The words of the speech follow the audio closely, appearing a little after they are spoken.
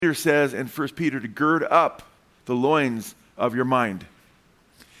Peter says in 1 Peter to gird up the loins of your mind.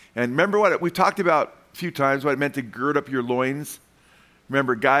 And remember what we talked about a few times, what it meant to gird up your loins.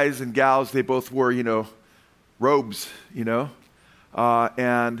 Remember, guys and gals, they both wore, robes,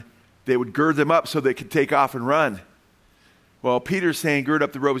 and they would gird them up so they could take off and run. Well, Peter's saying gird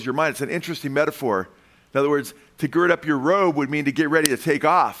up the robes of your mind. It's an interesting metaphor. In other words, to gird up your robe would mean to get ready to take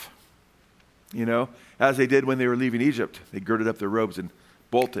off, as they did when they were leaving Egypt. They girded up their robes and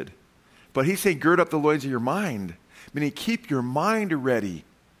bolted. But he's saying gird up the loins of your mind, meaning keep your mind ready.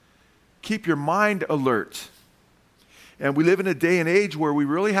 Keep your mind alert. And we live in a day and age where we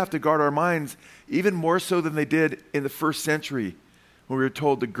really have to guard our minds even more so than they did in the first century when we were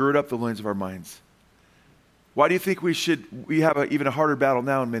told to gird up the loins of our minds. Why do you think we have even a harder battle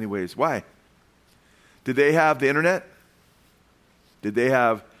now in many ways? Why? Did they have the internet? Did they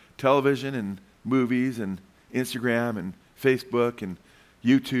have television and movies and Instagram and Facebook and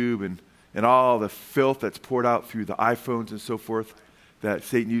YouTube and all the filth that's poured out through the iPhones and so forth that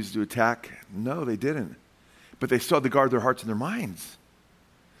Satan uses to attack? No, they didn't. But they still had to guard their hearts and their minds.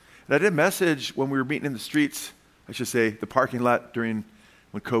 And I did a message when we were meeting in the streets, I should say the parking lot during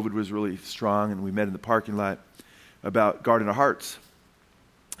when COVID was really strong, and we met in the parking lot about guarding our hearts.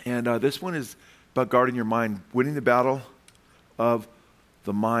 And this one is about guarding your mind, winning the battle of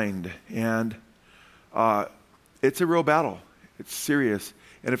the mind. And it's a real battle. It's serious.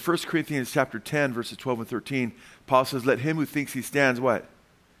 And in 1 Corinthians chapter 10, verses 12 and 13, Paul says, let him who thinks he stands, what?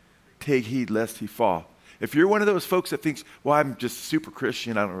 Take heed lest he fall. If you're one of those folks that thinks, well, I'm just super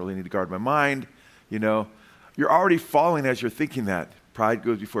Christian, I don't really need to guard my mind, you're already falling as you're thinking that. Pride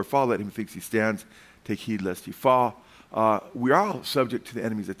goes before fall, let him who thinks he stands, take heed lest he fall. We are all subject to the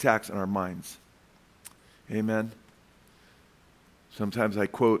enemy's attacks on our minds. Amen. Sometimes I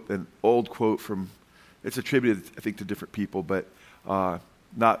quote an old quote from, it's attributed, I think, to different people, but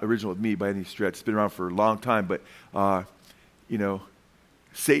not original with me by any stretch. It's been around for a long time, but,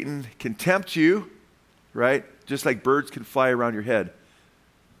 Satan can tempt you, right? Just like birds can fly around your head.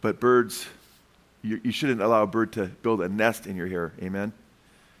 But birds, you shouldn't allow a bird to build a nest in your hair. Amen?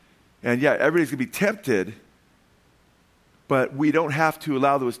 And yeah, everybody's going to be tempted, but we don't have to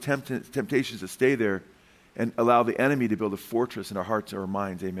allow those temptations to stay there and allow the enemy to build a fortress in our hearts and our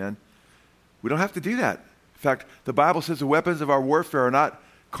minds. Amen? We don't have to do that. In fact, the Bible says the weapons of our warfare are not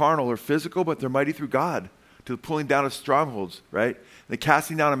carnal or physical, but they're mighty through God to the pulling down of strongholds, right? And the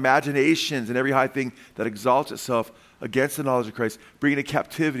casting down imaginations and every high thing that exalts itself against the knowledge of Christ, bringing into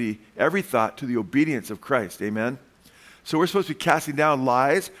captivity every thought to the obedience of Christ. Amen? So we're supposed to be casting down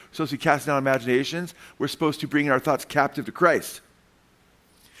lies. We're supposed to be casting down imaginations. We're supposed to bring our thoughts captive to Christ.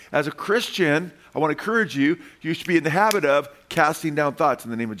 As a Christian, I want to encourage you, you should be in the habit of casting down thoughts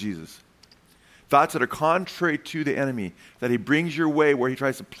in the name of Jesus. Thoughts that are contrary to the enemy, that he brings your way where he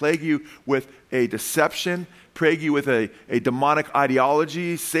tries to plague you with a deception, plague you with a demonic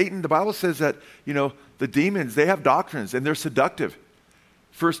ideology. Satan, the Bible says that, the demons, they have doctrines and they're seductive.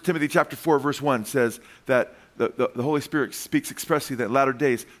 1 Timothy chapter 4, verse 1 says that the Holy Spirit speaks expressly that in latter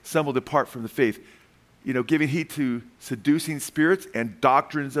days some will depart from the faith, giving heed to seducing spirits and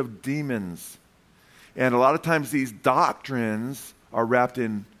doctrines of demons. And a lot of times these doctrines are wrapped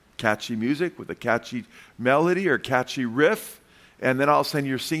in catchy music with a catchy melody or catchy riff, and then all of a sudden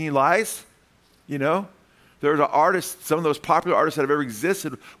you're singing lies. There's an artist, some of those popular artists that have ever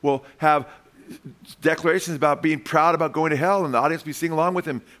existed will have declarations about being proud about going to hell, and the audience will be singing along with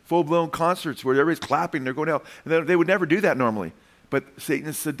them, full-blown concerts where everybody's clapping, they're going to hell. And they would never do that normally, but Satan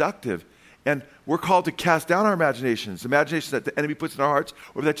is seductive. And we're called to cast down our imaginations that the enemy puts in our hearts,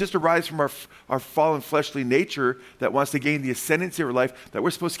 or that just arise from our fallen fleshly nature that wants to gain the ascendancy of our life that we're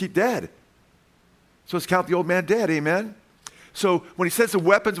supposed to keep dead. Supposed to count the old man dead, amen? So when he says the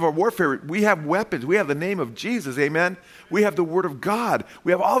weapons of our warfare, we have weapons. We have the name of Jesus, amen? We have the word of God.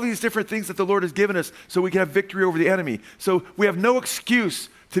 We have all these different things that the Lord has given us so we can have victory over the enemy. So we have no excuse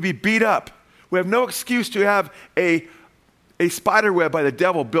to be beat up. We have no excuse to have a spider web by the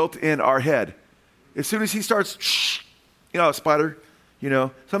devil built in our head. As soon as he starts, a spider,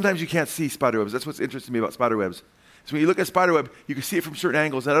 sometimes you can't see spider webs. That's what's interesting to me about spider webs. So when you look at a spider web, you can see it from certain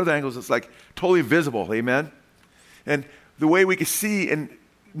angles, and other angles it's like totally visible, amen? And the way we can see and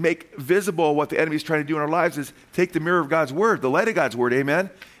make visible what the enemy is trying to do in our lives is take the mirror of God's word, the light of God's word,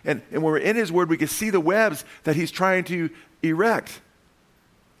 amen? And when we're in his word, we can see the webs that he's trying to erect.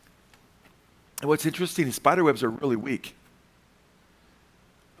 And what's interesting is spider webs are really weak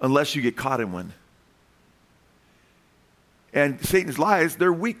unless you get caught in one. And Satan's lies,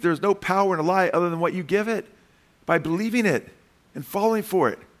 they're weak. There's no power in a lie other than what you give it by believing it and falling for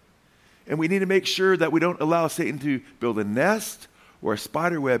it. And we need to make sure that we don't allow Satan to build a nest or a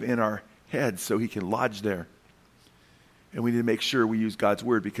spider web in our head so he can lodge there. And we need to make sure we use God's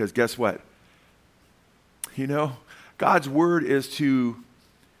word, because guess what? God's word is to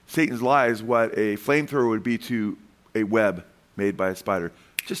Satan's lies what a flamethrower would be to a web made by a spider.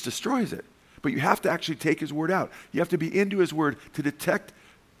 It just destroys it. But you have to actually take his word out. You have to be into his word to detect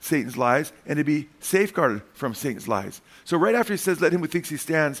Satan's lies and to be safeguarded from Satan's lies. So right after he says, let him who thinks he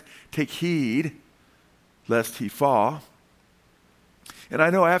stands take heed lest he fall. And I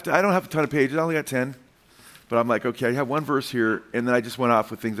know I don't have a ton of pages. I only got 10. But I'm like, okay, I have one verse here, and then I just went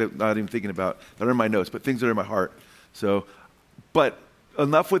off with things I'm not even thinking about that are in my notes, but things that are in my heart. So, but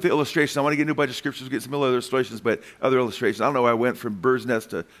enough with the illustrations. I want to get into a bunch of scriptures, get some other illustrations, but other illustrations. I don't know why I went from bird's nest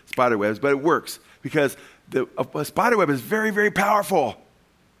to spider webs, but it works because a spider web is very, very powerful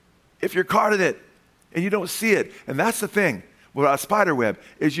if you're caught in it and you don't see it. And that's the thing about a spider web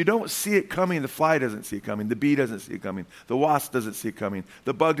is you don't see it coming. The fly doesn't see it coming. The bee doesn't see it coming. The wasp doesn't see it coming.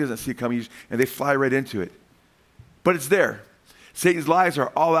 The bug doesn't see it coming, and they fly right into it. But it's there. Satan's lies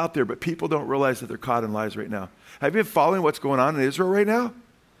are all out there, but people don't realize that they're caught in lies right now. Have you been following what's going on in Israel right now?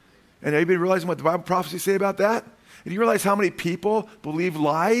 And have you been realizing what the Bible prophecies say about that? And do you realize how many people believe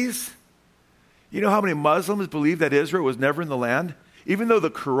lies? You know how many Muslims believe that Israel was never in the land? Even though the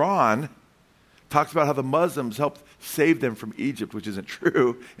Quran talks about how the Muslims helped save them from Egypt, which isn't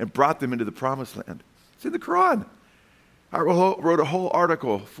true, and brought them into the promised land. It's in the Quran. I wrote a whole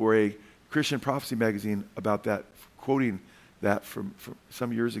article for a Christian prophecy magazine about that, quoting that from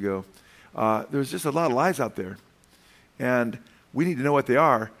some years ago. There's just a lot of lies out there. And we need to know what they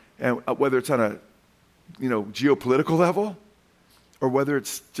are, and whether it's on a geopolitical level or whether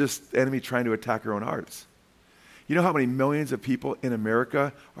it's just the enemy trying to attack our own hearts. You know how many millions of people in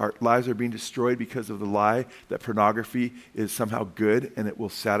America, our lives are being destroyed because of the lie that pornography is somehow good and it will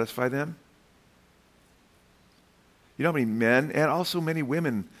satisfy them? You know how many men, and also many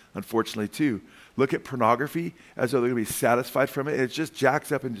women, unfortunately too, look at pornography as though they're going to be satisfied from it, and it just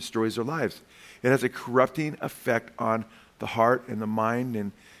jacks up and destroys their lives. It has a corrupting effect on the heart and the mind,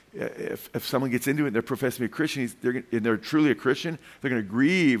 and if someone gets into it and they're professing to be a Christian, and they're truly a Christian, they're going to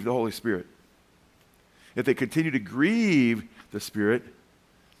grieve the Holy Spirit. If they continue to grieve the Spirit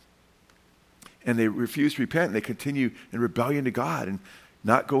and they refuse to repent and they continue in rebellion to God and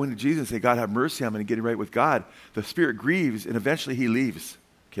not going to Jesus and say, God, have mercy on me and getting right with God, the Spirit grieves and eventually he leaves,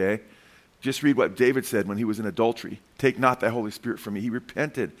 okay? Just read what David said when he was in adultery. Take not thy Holy Spirit from me. He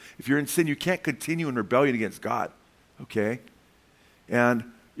repented. If you're in sin, you can't continue in rebellion against God, okay? And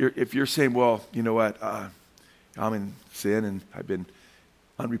if you're saying, well, you know what, I'm in sin and I've been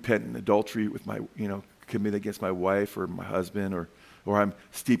unrepentant adultery with my, committed against my wife or my husband, or I'm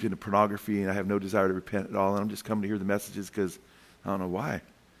steeped into pornography and I have no desire to repent at all, and I'm just coming to hear the messages because I don't know why.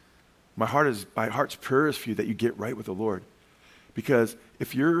 My heart's prayer is for you that you get right with the Lord. Because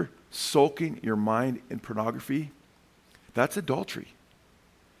if you're sulking your mind in pornography, that's adultery.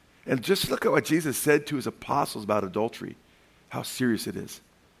 And just look at what Jesus said to his apostles about adultery, how serious it is.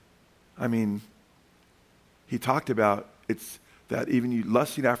 I mean, he talked about it's that even you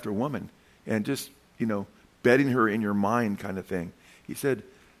lusting after a woman and just, bedding her in your mind kind of thing. He said,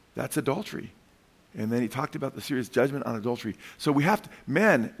 that's adultery. And then he talked about the serious judgment on adultery. So we have to,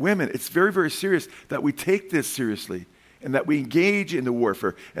 men, women, it's very, very serious that we take this seriously and that we engage in the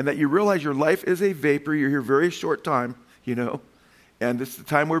warfare and that you realize your life is a vapor. You're here a very short time, and this is the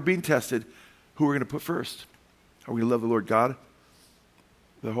time we're being tested. Who we're going to put first? Are we going to love the Lord God,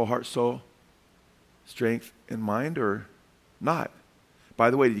 the whole heart, soul, strength, and mind, or not? By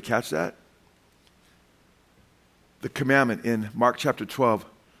the way, did you catch that? The commandment in Mark chapter 12,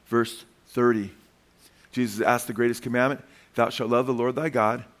 verse 30. Jesus asked the greatest commandment, thou shalt love the Lord thy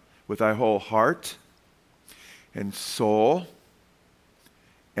God with thy whole heart and soul.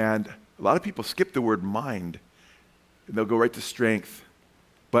 And a lot of people skip the word mind. And they'll go right to strength.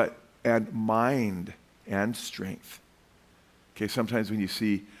 And mind and strength. Okay, sometimes when you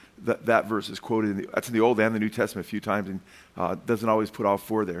see that verse is quoted, that's in the Old and the New Testament a few times, and doesn't always put all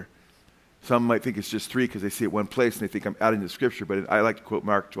four there. Some might think it's just three because they see it one place and they think I'm adding to the scripture, but I like to quote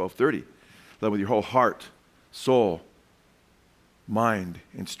Mark 12:30. Love with your whole heart, soul, mind,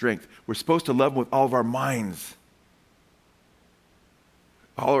 and strength. We're supposed to love with all of our minds.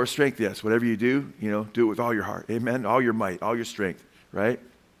 All our strength, yes. Whatever you do, do it with all your heart. Amen? All your might, all your strength, right?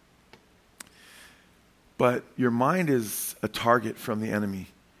 But your mind is a target from the enemy.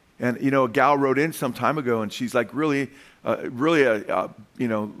 And, a gal wrote in some time ago, and she's like really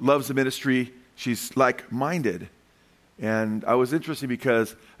loves the ministry. She's like-minded. And I was interested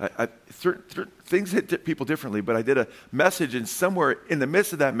because certain things hit people differently, but I did a message, and somewhere in the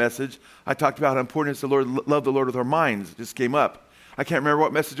midst of that message, I talked about how important it is to love the Lord with our minds. It just came up. I can't remember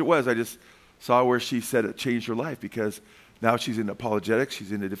what message it was. I just saw where she said it changed her life because now she's into apologetics.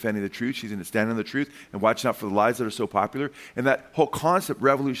 She's into defending the truth. She's into standing on the truth and watching out for the lies that are so popular. And that whole concept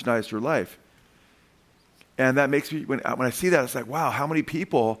revolutionized her life. And that makes me, when I see that, it's like, wow, how many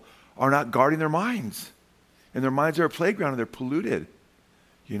people are not guarding their minds? And their minds are a playground and they're polluted,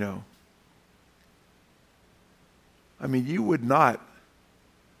 you know. I mean, you would not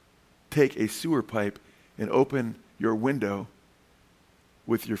take a sewer pipe and open your window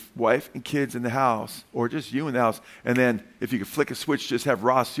with your wife and kids in the house, or just you in the house, and then if you could flick a switch, just have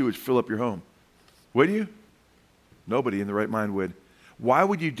raw sewage fill up your home. Wouldn't you? Nobody in the right mind would. Why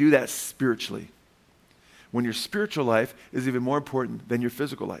would you do that spiritually? When your spiritual life is even more important than your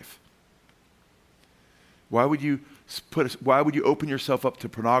physical life. Why would you open yourself up to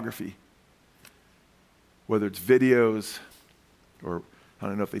pornography? Whether it's videos, or I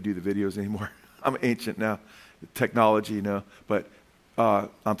don't know if they do the videos anymore. I'm ancient now, technology, you know, but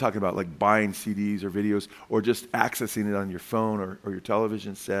I'm talking about like buying CDs or videos or just accessing it on your phone or your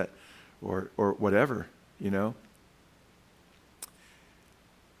television set or whatever, you know.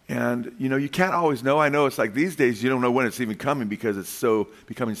 And, you know, you can't always know. I know it's like these days you don't know when it's even coming because it's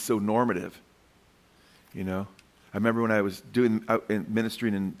becoming so normative, you know. I remember when I was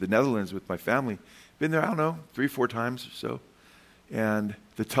ministering in the Netherlands with my family, been there, I don't know, 3-4 times or so. And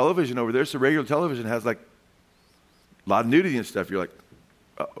the television over there, so regular television has like a lot of nudity and stuff. You're like,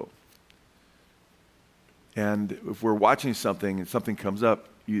 uh-oh. And if we're watching something and something comes up,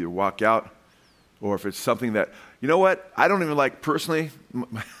 you either walk out, or if it's something that, you know what, I don't even like personally,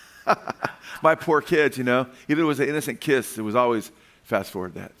 my poor kids, you know, if it was an innocent kiss, it was always fast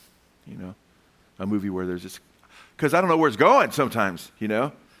forward that, you know, a movie where there's just, because I don't know where it's going sometimes, you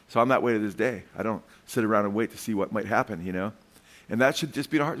know, so I'm that way to this day. I don't sit around and wait to see what might happen, you know, and that should just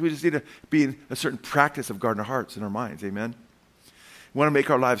be in our hearts. We just need to be in a certain practice of guarding our hearts and our minds, amen. We want to make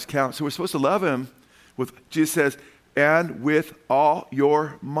our lives count, so we're supposed to love him with, Jesus says, and with all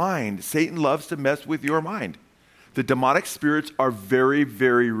your mind. Satan loves to mess with your mind. The demonic spirits are very,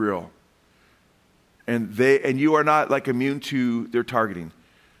 very real. And you are not like immune to their targeting.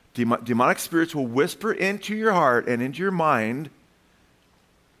 Demonic spirits will whisper into your heart and into your mind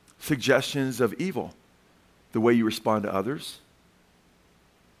suggestions of evil. The way you respond to others.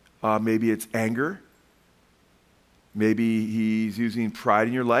 Maybe it's anger. Maybe he's using pride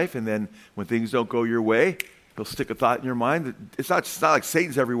in your life, and then when things don't go your way, he'll stick a thought in your mind. It's not like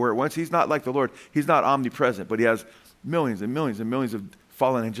Satan's everywhere at once. He's not like the Lord. He's not omnipresent, but he has millions and millions and millions of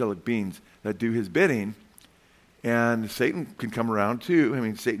fallen angelic beings that do his bidding. And Satan can come around too. I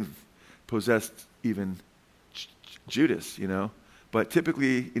mean, Satan possessed even Judas, you know. But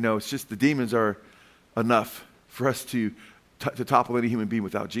typically, you know, it's just the demons are enough for us to topple any human being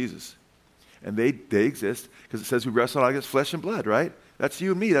without Jesus. And they exist because it says we wrestle not against flesh and blood, right? That's you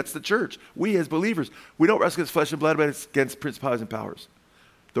and me. That's the church. We as believers, we don't wrestle against flesh and blood, but it's against principalities and powers.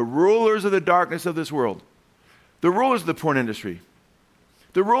 The rulers of the darkness of this world. The rulers of the porn industry.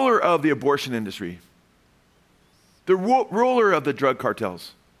 The ruler of the abortion industry. The ruler of the drug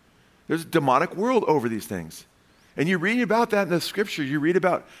cartels. There's a demonic world over these things. And you read about that in the scripture. You read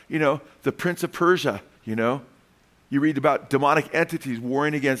about, you know, the prince of Persia, you know. You read about demonic entities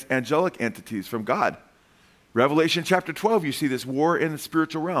warring against angelic entities from God. Revelation chapter 12, you see this war in the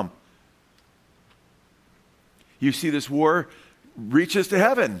spiritual realm. You see this war reaches to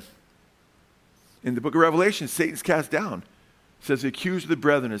heaven. In the book of Revelation, Satan's cast down. It says the accuser of the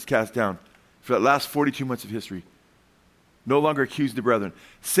brethren is cast down for the last 42 months of history. No longer accused the brethren.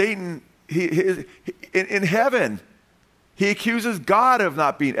 Satan, in heaven, he accuses God of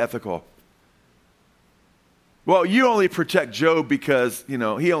not being ethical. Well, you only protect Job because, you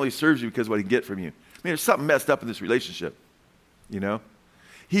know, he only serves you because of what he can get from you. I mean, there's something messed up in this relationship, you know.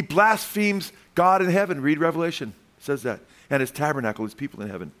 He blasphemes God in heaven. Read Revelation. It says that. And his tabernacle, his people in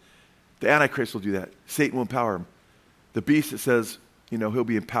heaven. The Antichrist will do that. Satan will empower him. The beast, it says, you know, he'll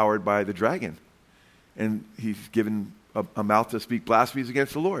be empowered by the dragon. And he's given a mouth to speak blasphemies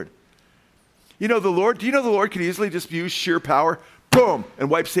against the Lord. You know, do you know the Lord could easily just use sheer power, boom, and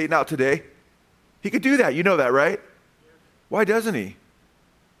wipe Satan out today? He could do that. You know that, right? Why doesn't he?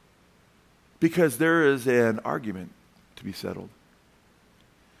 Because there is an argument to be settled.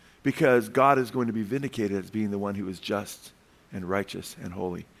 Because God is going to be vindicated as being the one who is just and righteous and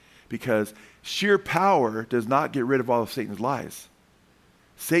holy. Because sheer power does not get rid of all of Satan's lies.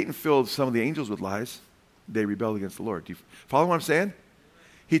 Satan filled some of the angels with lies. They rebelled against the Lord. Do you follow what I'm saying?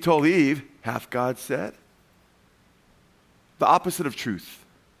 He told Eve, hath God said? The opposite of truth.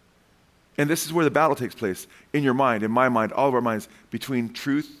 And this is where the battle takes place, in your mind, in my mind, all of our minds, between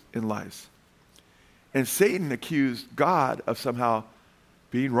truth and lies. And Satan accused God of somehow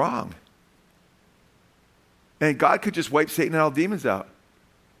being wrong. And God could just wipe Satan and all demons out.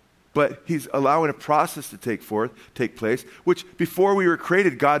 But he's allowing a process to take place, which before we were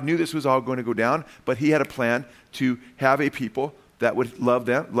created, God knew this was all going to go down, but he had a plan to have a people that would love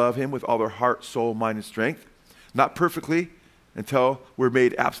him with all their heart, soul, mind, and strength. Not perfectly until we're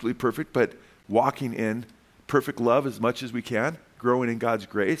made absolutely perfect, but walking in perfect love as much as we can, growing in God's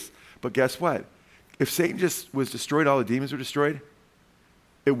grace. But guess what? If Satan just was destroyed, all the demons were destroyed,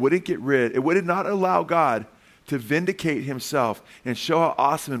 it would not allow God to vindicate himself and show how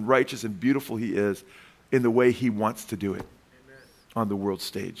awesome and righteous and beautiful he is in the way he wants to do it. Amen. On the world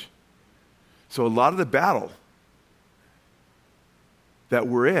stage. So a lot of the battle that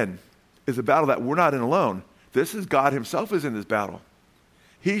we're in is a battle that we're not in alone. This is God himself is in this battle.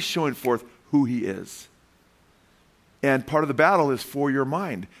 He's showing forth who he is. And part of the battle is for your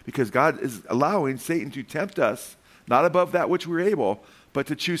mind, because God is allowing Satan to tempt us, not above that which we're able, but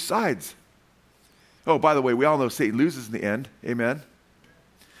to choose sides. Oh, by the way, we all know Satan loses in the end. Amen.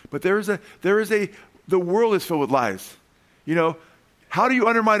 But the world is filled with lies. You know, how do you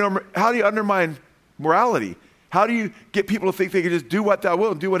undermine morality? How do you get people to think they can just do what they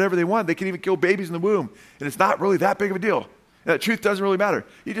will and do whatever they want? They can even kill babies in the womb, and it's not really that big of a deal. And the truth doesn't really matter.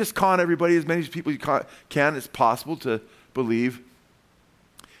 You just con everybody, as many people you can as possible, to believe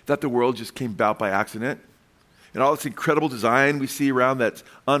that the world just came about by accident. And all this incredible design we see around that's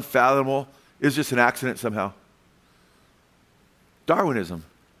unfathomable is just an accident somehow. Darwinism.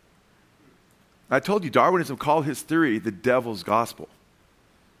 I told you, Darwinism called his theory the devil's gospel.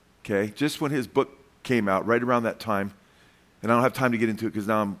 Okay? Just when his book came out, right around that time, and I don't have time to get into it because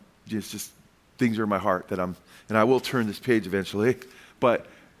now just things are in my heart and I will turn this page eventually, but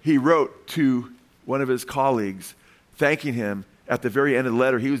he wrote to one of his colleagues thanking him at the very end of the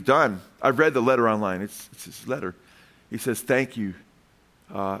letter. He was done. I've read the letter online. It's his letter. He says, thank you.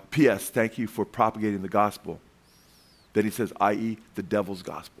 P.S. Thank you for propagating the gospel. Then he says, i.e. the devil's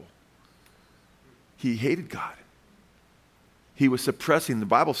gospel. He hated God. He was suppressing. The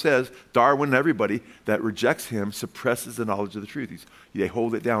Bible says Darwin and everybody that rejects him suppresses the knowledge of the truth. They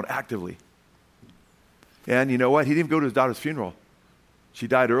hold it down actively. And you know what? He didn't even go to his daughter's funeral. She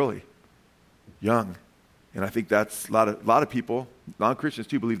died early, young. And I think that's a lot of people, non-Christians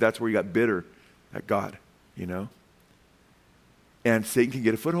too, believe that's where he got bitter at God, you know. And Satan can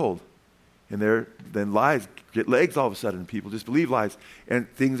get a foothold. And then lies get legs all of a sudden. People just believe lies. And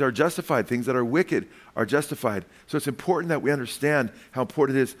things are justified. Things that are wicked are justified. So it's important that we understand how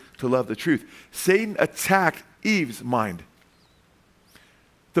important it is to love the truth. Satan attacked Eve's mind.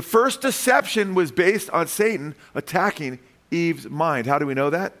 The first deception was based on Satan attacking Eve's mind. How do we know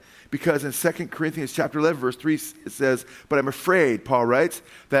that? Because in 2 Corinthians chapter 11, verse 3, it says, but I'm afraid, Paul writes,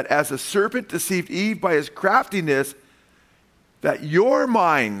 that as the serpent deceived Eve by his craftiness, that your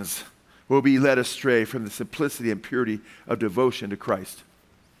minds will be led astray from the simplicity and purity of devotion to Christ.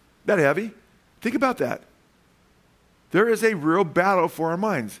 Isn't that heavy? Think about that. There is a real battle for our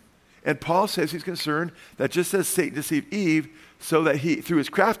minds. And Paul says he's concerned that just as Satan deceived Eve, so that he, through his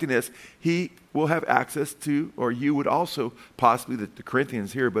craftiness, he will have access to, or you would also possibly, the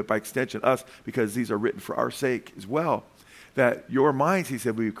Corinthians here, but by extension us, because these are written for our sake as well, that your minds, he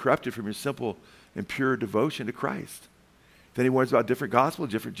said, will be corrupted from your simple and pure devotion to Christ. Then he warns about different gospel,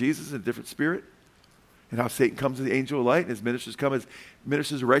 different Jesus, and a different spirit, and how Satan comes as the angel of light, and his ministers come as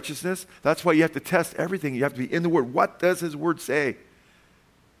ministers of righteousness. That's why you have to test everything. You have to be in the Word. What does his Word say?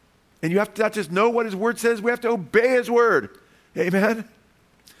 And you have to not just know what his Word says, we have to obey his Word. Amen?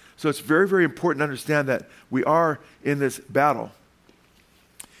 So it's very, very important to understand that we are in this battle.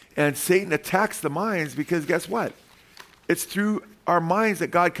 And Satan attacks the minds because guess what? It's through our minds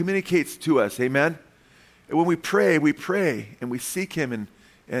that God communicates to us. Amen? And when we pray and we seek him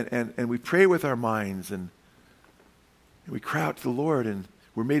and we pray with our minds and we cry out to the Lord, and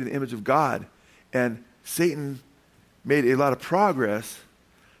we're made in the image of God. And Satan made a lot of progress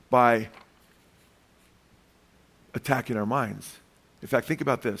by attacking our minds. In fact, think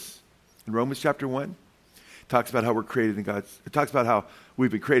about this. In Romans chapter 1, it talks about how we're created in God's, it talks about how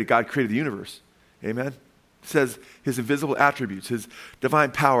we've been created. God created the universe. Amen? It says his invisible attributes, his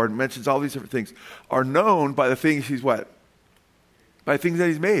divine power, and mentions all these different things, are known by the things he's what? By things that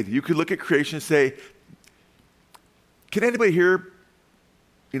he's made. You could look at creation and say, can anybody here,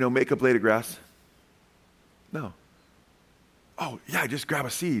 make a blade of grass? No. Oh, yeah, just grab a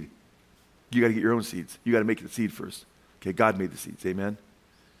seed. You got to get your own seeds. You got to make the seed first. Okay, God made the seeds. Amen?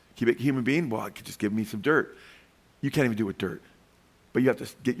 Can you make a human being? Well, I could just give me some dirt. You can't even do it with dirt. But you have to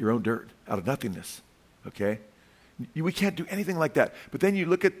get your own dirt out of nothingness. Okay? We can't do anything like that. But then you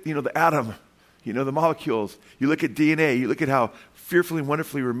look at, the atom, You know, the molecules. You look at DNA. You look at how fearfully and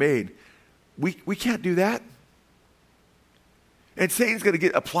wonderfully we're made. We can't do that. And Satan's going to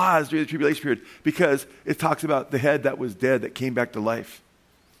get applause during the tribulation period because it talks about the head that was dead that came back to life.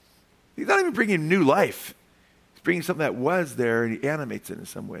 He's not even bringing new life. He's bringing something that was there and he animates it in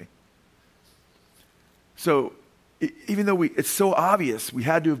some way. So even though it's so obvious, we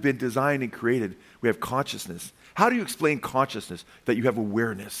had to have been designed and created. We have consciousness. How do you explain consciousness? That you have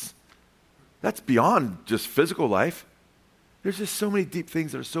awareness. That's beyond just physical life. There's just so many deep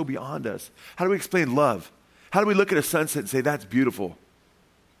things that are so beyond us. How do we explain love? How do we look at a sunset and say, that's beautiful?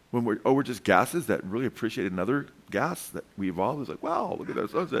 When we're just gases that really appreciate another gas that we evolved. It's like, wow, look at that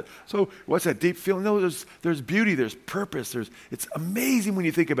sunset. So what's that deep feeling? No, there's beauty, there's purpose. It's amazing when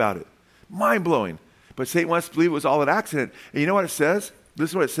you think about it. Mind-blowing. But Satan wants to believe it was all an accident. And you know what it says?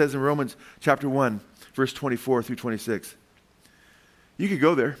 This is what it says in Romans chapter 1, verse 24 through 26. You could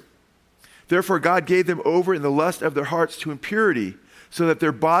go there. Therefore God gave them over in the lust of their hearts to impurity, so that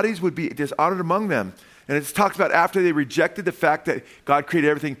their bodies would be dishonored among them. And it's talked about after they rejected the fact that God created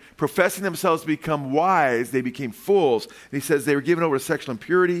everything, professing themselves to become wise, they became fools. And he says they were given over to sexual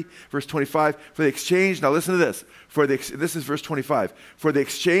impurity. Verse 25, for the exchange, now listen to this. This is verse 25. For they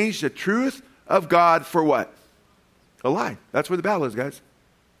exchanged the truth of God for what? A lie. That's where the battle is, guys.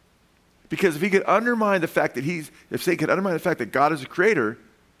 Because if he could undermine the fact that if Satan could undermine the fact that God is a creator,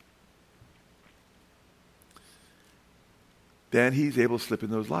 then he's able to slip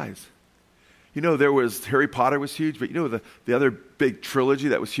in those lies. You know, Harry Potter was huge, but you know the other big trilogy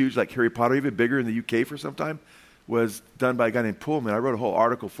that was huge, like Harry Potter, even bigger in the UK for some time, was done by a guy named Pullman. I wrote a whole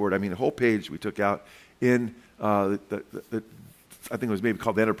article for it. I mean, a whole page we took out in I think it was maybe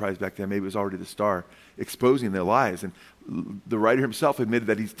called The Enterprise back then. Maybe it was already The Star, exposing their lies. And the writer himself admitted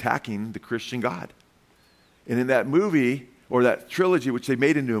that he's attacking the Christian God. And in that movie, or that trilogy, which they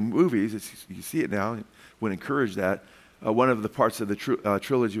made into movies, you see it now, would encourage that. One of the parts of the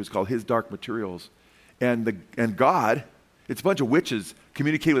trilogy was called His Dark Materials. And God, it's a bunch of witches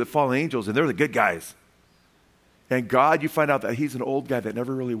communicating with the fallen angels, and they're the good guys. And God, you find out that he's an old guy that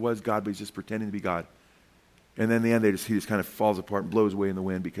never really was God, but he's just pretending to be God. And then in the end, he just kind of falls apart and blows away in the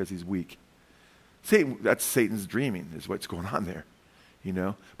wind because he's weak. That's Satan's dreaming, is what's going on there, you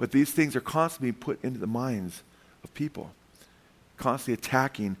know. But these things are constantly put into the minds of people, constantly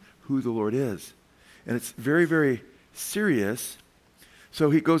attacking who the Lord is. And it's very, very serious. So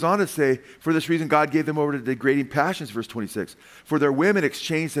he goes on to say, for this reason God gave them over to degrading passions, verse 26. For their women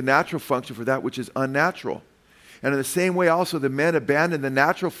exchanged the natural function for that which is unnatural. And in the same way also the men abandoned the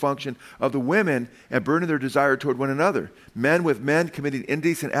natural function of the women and burned in their desire toward one another. Men with men committing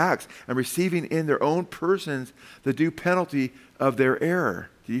indecent acts and receiving in their own persons the due penalty of their error.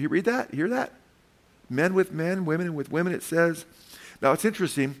 Do you read that? Hear that? Men with men, women with women, it says. Now it's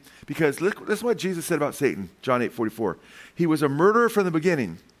interesting because this is what Jesus said about Satan, John 8:44. He was a murderer from the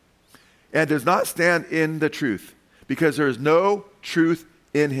beginning and does not stand in the truth because there is no truth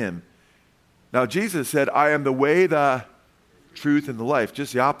in him. Now, Jesus said, I am the way, the truth, and the life.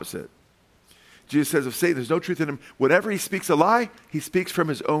 Just the opposite. Jesus says of Satan, there's no truth in him. Whenever he speaks a lie, he speaks from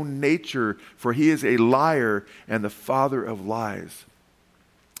his own nature, for he is a liar and the father of lies.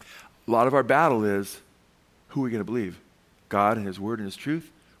 A lot of our battle is, who are we going to believe? God and his word and his truth,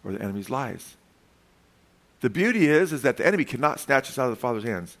 or the enemy's lies? The beauty is that the enemy cannot snatch us out of the Father's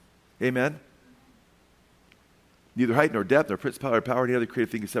hands. Amen? Neither height nor depth nor principality or power, any other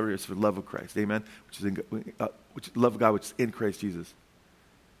created thing is separated us from the love of Christ. Amen? Which is love of God, which is in Christ Jesus.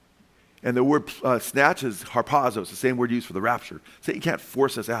 And the word snatch is harpazo. It's the same word used for the rapture. Satan can't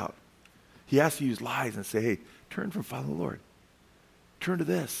force us out. He has to use lies and say, hey, turn from following the Lord. Turn to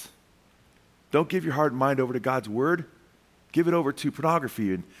this. Don't give your heart and mind over to God's word. Give it over to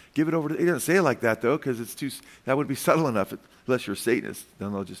pornography and give it over to, he doesn't say it like that though, because that wouldn't be subtle enough unless you're a Satanist.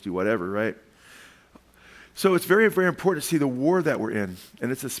 Then they'll just do whatever, right? So it's very, very important to see the war that we're in, and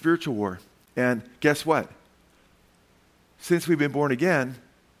it's a spiritual war. And guess what? Since we've been born again,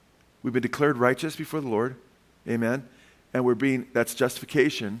 we've been declared righteous before the Lord. Amen. And that's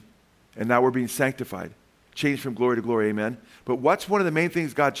justification, and now we're being sanctified, changed from glory to glory. Amen. But what's one of the main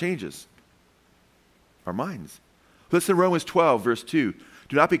things God changes? Our minds. Listen to Romans 12, verse 2.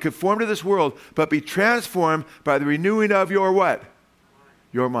 Do not be conformed to this world, but be transformed by the renewing of your what?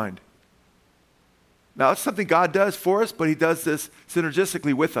 Your mind. Now, it's something God does for us, but he does this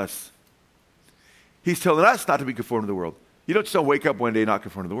synergistically with us. He's telling us not to be conformed to the world. You don't just wake up one day not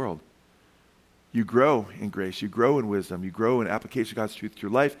conformed to the world. You grow in grace. You grow in wisdom. You grow in application of God's truth to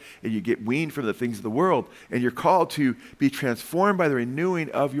your life, and you get weaned from the things of the world, and you're called to be transformed by the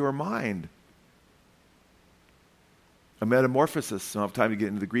renewing of your mind. a metamorphosis. I don't have time to get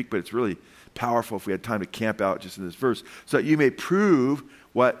into the Greek, but it's really powerful if we had time to camp out just in this verse. So that you may prove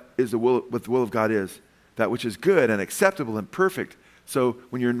what the will of God is, that which is good and acceptable and perfect. So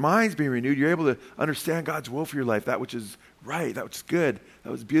when your mind's being renewed, you're able to understand God's will for your life, that which is right, that which is good,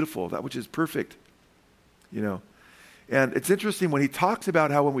 that which is beautiful, that which is perfect. And it's interesting when he talks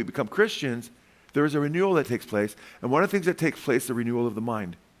about how when we become Christians, there is a renewal that takes place. And one of the things that takes place is the renewal of the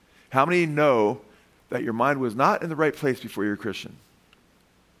mind. How many know that your mind was not in the right place before you were a Christian?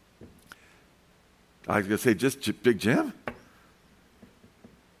 I was going to say, just Big Jim?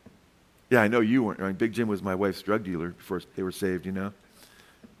 Yeah, I know you weren't. I mean, Big Jim was my wife's drug dealer before they were saved, And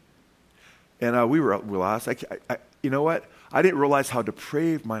we were lost. You know what? I didn't realize how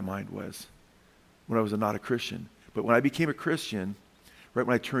depraved my mind was when I was not a Christian. But when I became a Christian, right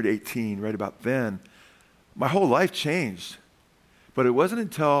when I turned 18, right about then, my whole life changed. But it wasn't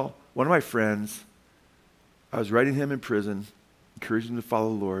until one of my friends, I was writing him in prison, encouraging him to follow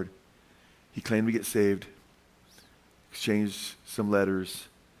the Lord. He claimed to get saved, exchanged some letters.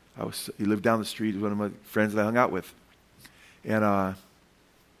 He lived down the street. He was one of my friends that I hung out with. And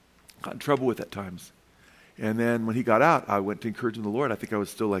got in trouble with at times. And then when he got out, I went to encourage him in the Lord. I think I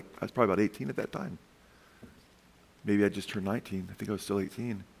was probably about 18 at that time. Maybe I just turned 19. I think I was still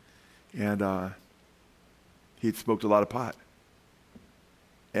 18. And he had smoked a lot of pot.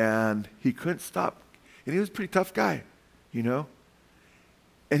 And he couldn't stop. And he was a pretty tough guy, And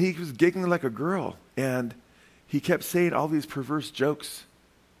he was giggling like a girl. And he kept saying all these perverse jokes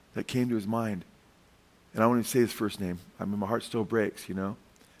that came to his mind. And I won't even say his first name. My heart still breaks,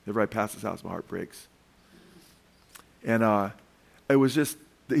 Whenever I pass his house, my heart breaks. And it was just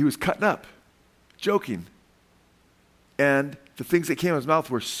that he was cutting up, joking. And the things that came out of his mouth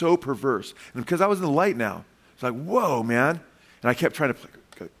were so perverse. And because I was in the light now, it's like, whoa, man. And I kept trying to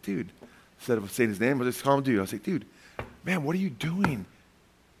go, dude, instead of saying his name, I just called him dude. I was like, dude, man, what are you doing?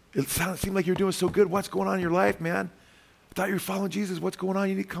 It seemed like you were doing so good. What's going on in your life, man? I thought you were following Jesus. What's going on?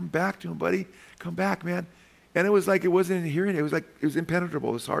 You need to come back to him, buddy. Come back, man. And it was like it wasn't in hearing. It was like it was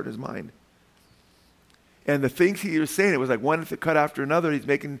impenetrable, his heart and his mind. And the things he was saying, it was like one cut after another. He's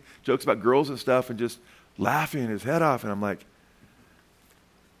making jokes about girls and stuff and just laughing his head off. And I'm like,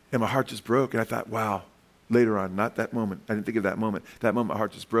 and my heart just broke. And I thought, wow, later on, not that moment. I didn't think of that moment. That moment, my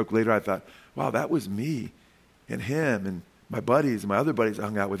heart just broke. Later, I thought, wow, that was me and him and my buddies and my other buddies I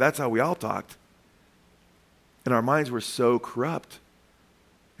hung out with. That's how we all talked. And our minds were so corrupt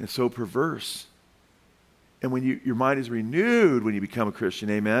and so perverse. And when your mind is renewed when you become a Christian,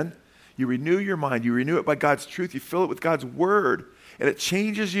 amen? You renew your mind. You renew it by God's truth. You fill it with God's word. And it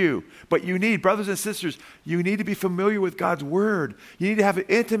changes you. But you need, brothers and sisters, you need to be familiar with God's word. You need to have an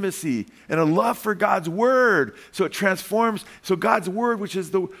intimacy and a love for God's word. So it transforms. So God's word, which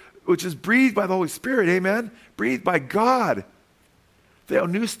is breathed by the Holy Spirit, amen? Breathed by God.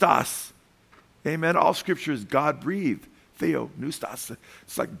 Theopneustos. Amen. All scripture is God-breathed. Theopneustos.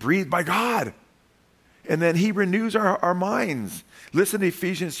 It's like breathed by God. And then he renews our minds. Listen to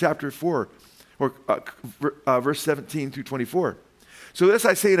Ephesians chapter 4, or verse 17 through 24. So this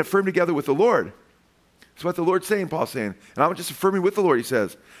I say and affirm together with the Lord. That's what the Lord's saying, Paul's saying. And I'm just affirming with the Lord, he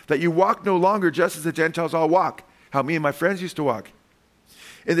says, that you walk no longer just as the Gentiles all walk, how me and my friends used to walk,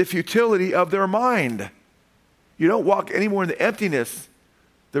 in the futility of their mind. You don't walk anymore in the emptiness,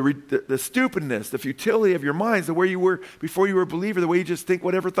 the stupidness, the futility of your minds, the way you were before you were a believer, the way you just think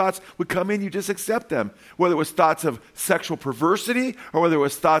whatever thoughts would come in, you just accept them. Whether it was thoughts of sexual perversity, or whether it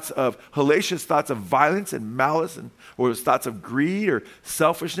was thoughts of hellacious thoughts of violence and malice, or it was thoughts of greed or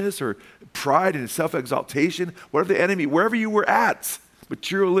selfishness or pride and self-exaltation, whatever the enemy, wherever you were at,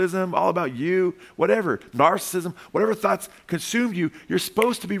 materialism, all about you, whatever, narcissism, whatever thoughts consumed you, you're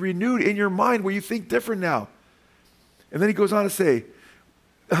supposed to be renewed in your mind where you think different now. And then he goes on to say,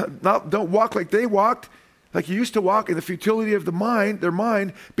 don't walk like they walked, like you used to walk in the futility of their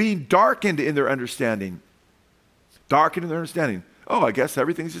mind, being darkened in their understanding. Darkened in their understanding. Oh, I guess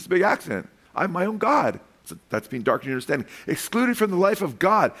everything's just a big accident. I'm my own God. So that's being darkened in understanding. Excluded from the life of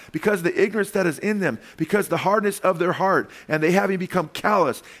God because of the ignorance that is in them, because of the hardness of their heart, and they having become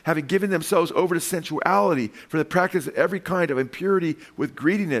callous, having given themselves over to sensuality for the practice of every kind of impurity with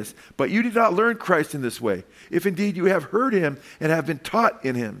greediness. But you did not learn Christ in this way, if indeed you have heard him and have been taught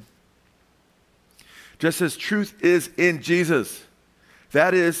in him. Just as truth is in Jesus.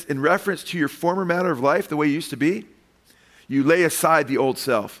 That is, in reference to your former manner of life, the way you used to be, you lay aside the old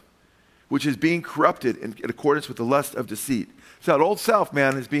self, which is being corrupted in accordance with the lust of deceit. So that old self,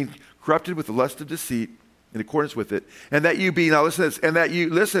 man, is being corrupted with the lust of deceit in accordance with it. And that you be, now listen to this, and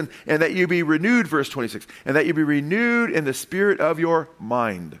that you be renewed, verse 26, and that you be renewed in the spirit of your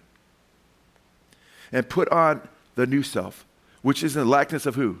mind. And put on the new self, which is in the likeness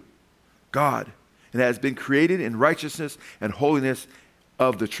of who? God. And has been created in righteousness and holiness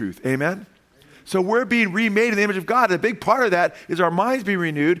of the truth. Amen? So we're being remade in the image of God. A big part of that is our minds being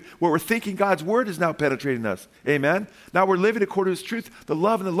renewed, where we're thinking God's word is now penetrating us. Amen? Now we're living according to his truth. The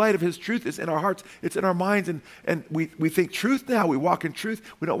love and the light of his truth is in our hearts. It's in our minds. And we think truth now. We walk in truth.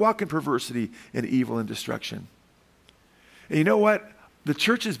 We don't walk in perversity and evil and destruction. And you know what? The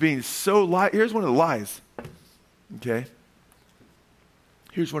church is being so Here's one of the lies. Okay?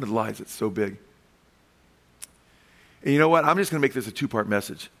 Here's one of the lies that's so big. And you know what? I'm just going to make this a 2-part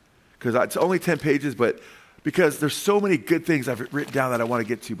message. Because it's only 10 pages, but because there's so many good things I've written down that I want to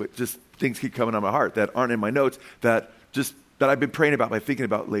get to, but just things keep coming on my heart that aren't in my notes that I've been praying about, thinking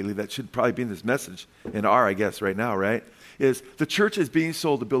about lately, that should probably be in this message, I guess, right now, right? Is the church is being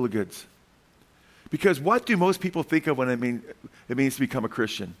sold a bill of goods. Because what do most people think of when it means to become a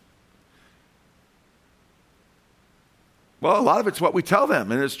Christian? Well, a lot of it's what we tell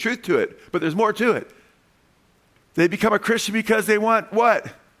them, and there's truth to it, but there's more to it. They become a Christian because they want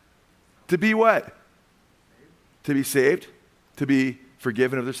what? To be what? To be saved, to be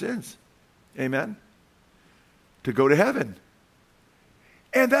forgiven of their sins. Amen? To go to heaven.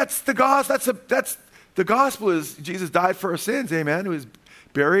 And that's the gospel. The gospel is Jesus died for our sins. Amen? He was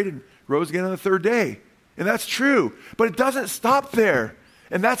buried and rose again on the 3rd day. And that's true. But it doesn't stop there.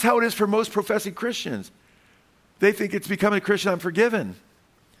 And that's how it is for most professing Christians. They think it's becoming a Christian, I'm forgiven.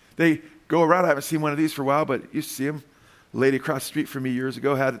 They go around. I haven't seen one of these for a while, but you see them. A lady across the street from me years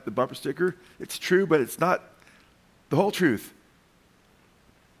ago had the bumper sticker. It's true, but it's not the whole truth.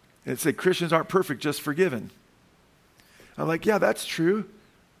 And it said, Christians aren't perfect, just forgiven. I'm like, yeah, that's true.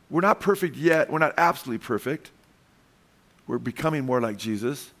 We're not perfect yet. We're not absolutely perfect. We're becoming more like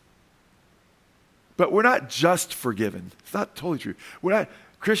Jesus. But we're not just forgiven. It's not totally true.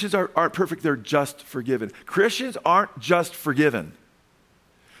 Christians aren't perfect. They're just forgiven. Christians aren't just forgiven.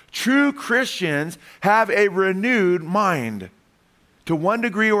 True Christians have a renewed mind to one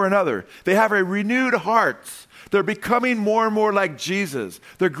degree or another. They have a renewed heart. They're becoming more and more like Jesus.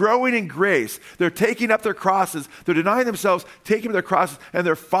 They're growing in grace. They're taking up their crosses. They're denying themselves, taking up their crosses, and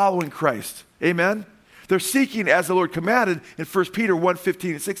they're following Christ. Amen? They're seeking as the Lord commanded in 1 Peter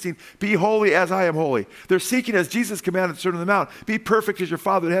 1:15 and 16, be holy as I am holy. They're seeking as Jesus commanded in the Sermon on the Mount, be perfect as your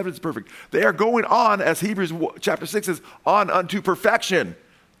Father in heaven is perfect. They are going on, as Hebrews chapter 6 says, on unto perfection.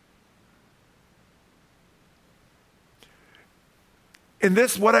 And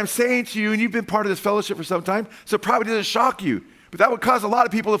this, what I'm saying to you, and you've been part of this fellowship for some time, so it probably doesn't shock you. But that would cause a lot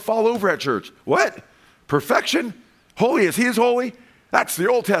of people to fall over at church. What? Perfection? Holy as he is holy? That's the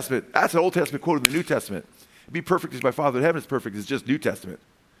Old Testament. That's an Old Testament quote in the New Testament. Be perfect as my Father in heaven is perfect. It's just New Testament.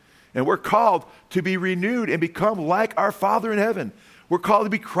 And we're called to be renewed and become like our Father in heaven. We're called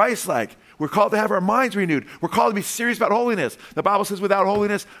to be Christ-like. We're called to have our minds renewed. We're called to be serious about holiness. The Bible says without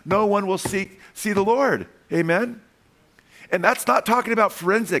holiness, no one will see the Lord. Amen? And that's not talking about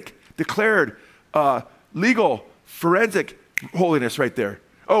forensic, declared, legal, forensic holiness right there.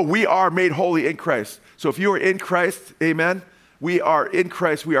 Oh, we are made holy in Christ. So if you are in Christ, amen, we are in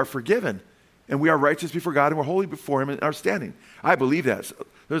Christ, we are forgiven. And we are righteous before God and we're holy before him in our standing. I believe that. So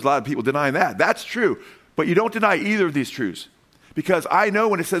there's a lot of people denying that. That's true. But you don't deny either of these truths. Because I know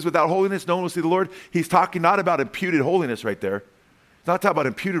when it says without holiness, no one will see the Lord, he's talking not about imputed holiness right there. It's not talking about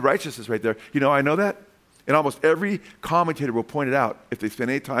imputed righteousness right there. You know, I know that. And almost every commentator will point it out if they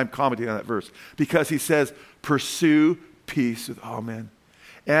spend any time commenting on that verse. Because he says, pursue peace with all men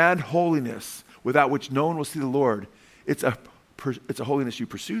and holiness, without which no one will see the Lord. It's a holiness you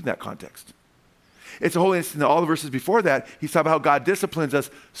pursued in that context. It's a holiness in all the verses before that. He's talking about how God disciplines us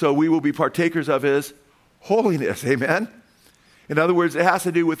so we will be partakers of his holiness. Amen? In other words, it has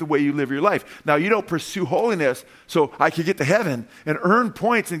to do with the way you live your life. Now, you don't pursue holiness so I can get to heaven and earn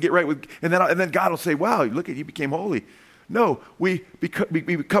points and get right with, and then God will say, wow, look at you became holy. No, we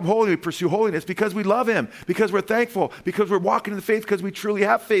become holy, we pursue holiness because we love him, because we're thankful, because we're walking in the faith, because we truly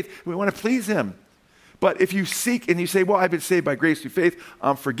have faith, and we want to please him. But if you seek and you say, well, I've been saved by grace through faith,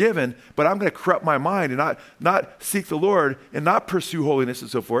 I'm forgiven, but I'm going to corrupt my mind and not seek the Lord and not pursue holiness and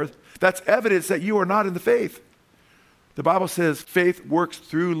so forth, that's evidence that you are not in the faith. The Bible says faith works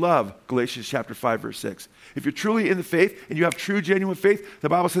through love, Galatians chapter 5, verse 6. If you're truly in the faith and you have true, genuine faith, the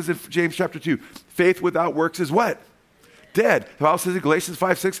Bible says in James chapter 2, faith without works is what? Dead. The Bible says in Galatians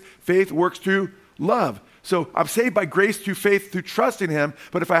 5, 6, faith works through love. So I'm saved by grace through faith, through trust in him,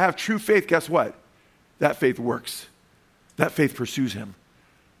 but if I have true faith, guess what? That faith works. That faith pursues him.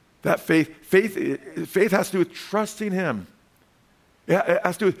 That faith has to do with trusting him. It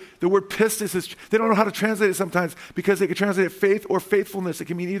has to do with the word pistis. They don't know how to translate it sometimes because they can translate it faith or faithfulness. It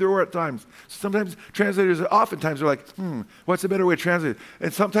can mean either or at times. Sometimes translators, oftentimes, are like, what's a better way to translate it?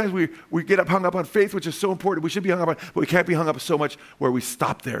 And sometimes we get hung up on faith, which is so important. We should be hung up on, but we can't be hung up so much where we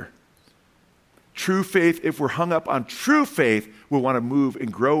stop there. True faith, if we're hung up on true faith, we'll want to move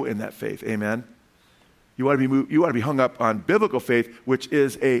and grow in that faith. Amen? You want to be hung up on biblical faith, which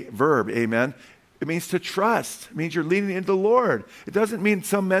is a verb. Amen? It means to trust. It means you're leaning into the Lord. It doesn't mean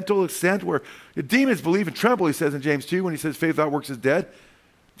some mental assent where demons believe and tremble, he says in James 2 when he says faith without works is dead.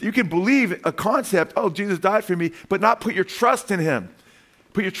 You can believe a concept, oh, Jesus died for me, but not put your trust in him.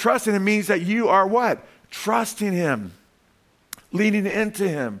 Put your trust in him means that you are what? Trusting him, leaning into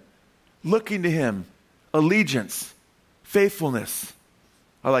him, looking to him. Allegiance, faithfulness.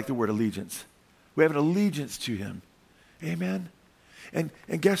 I like the word allegiance. We have an allegiance to him. Amen? And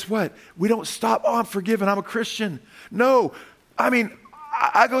guess what? We don't stop, I'm forgiven, I'm a Christian. No,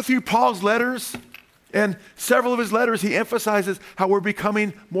 I go through Paul's letters, and several of his letters, he emphasizes how we're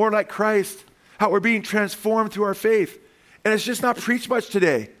becoming more like Christ, how we're being transformed through our faith. And it's just not preached much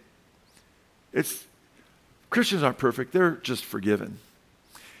today. Christians aren't perfect, they're just forgiven.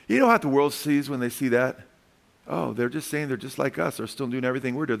 You know how the world sees when they see that? Oh, they're just saying they're just like us, they're still doing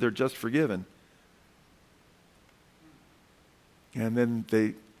everything we're doing, they're just forgiven. And then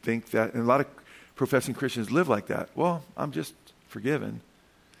they think that, and a lot of professing Christians live like that. Well, I'm just forgiven.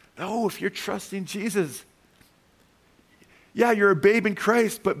 No, if you're trusting Jesus, yeah, you're a babe in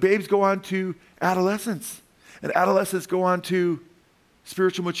Christ, but babes go on to adolescence. And adolescents go on to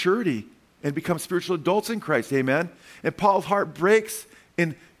spiritual maturity and become spiritual adults in Christ, amen? And Paul's heart breaks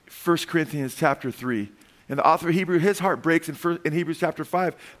in 1 Corinthians chapter 3. And the author of Hebrews, his heart breaks in Hebrews chapter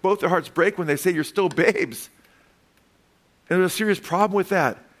 5. Both their hearts break when they say you're still babes. And there's a serious problem with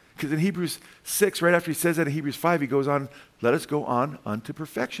that. Because in Hebrews 6, right after he says that in Hebrews 5, he goes on, let us go on unto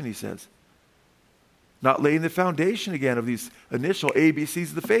perfection, he says. Not laying the foundation again of these initial ABCs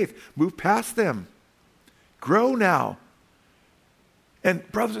of the faith. Move past them. Grow now. And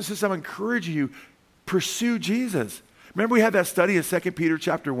brothers and sisters, I'm encouraging you, pursue Jesus. Remember we had that study in 2 Peter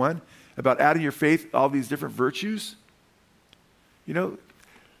chapter 1 about adding your faith, all these different virtues? You know,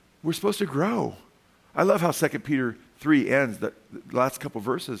 we're supposed to grow. I love how 2 Peter 3 ends, the last couple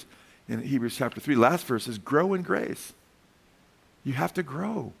verses in Hebrews chapter 3. Last verse is grow in grace. You have to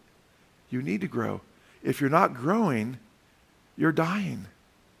grow. You need to grow. If you're not growing, you're dying.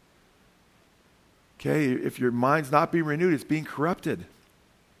 Okay, if your mind's not being renewed, it's being corrupted.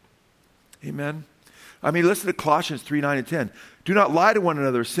 Amen. Listen to Colossians 3, 9, and 10. Do not lie to one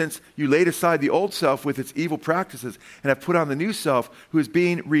another, since you laid aside the old self with its evil practices and have put on the new self, who is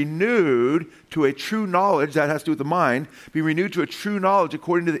being renewed to a true knowledge, that has to do with the mind, being renewed to a true knowledge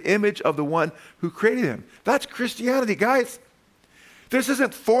according to the image of the one who created him. That's Christianity, guys. This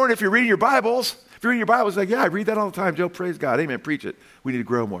isn't foreign if you're reading your Bibles. If you're reading your Bibles, like, yeah, I read that all the time. Joe, praise God. Amen. Preach it. We need to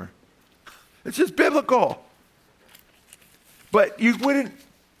grow more. It's just biblical. But you wouldn't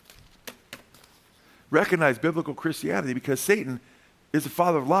recognize biblical Christianity because Satan is the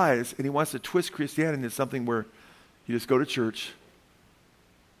father of lies, and he wants to twist Christianity into something where you just go to church,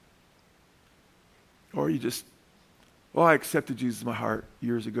 or you just, I accepted Jesus in my heart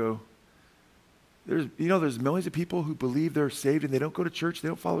years ago. There's millions of people who believe they're saved and they don't go to church, they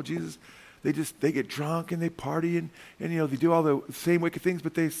don't follow Jesus. They get drunk and they party and they do all the same wicked things,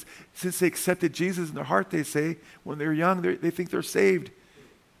 but since they accepted Jesus in their heart, they say, when they're young, they think they're saved.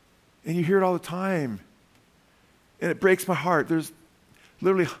 And you hear it all the time. And it breaks my heart. There's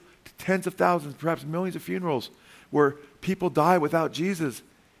literally tens of thousands, perhaps millions of funerals where people die without Jesus.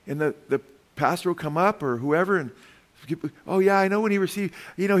 And the pastor will come up or whoever and, oh yeah, I know when he received,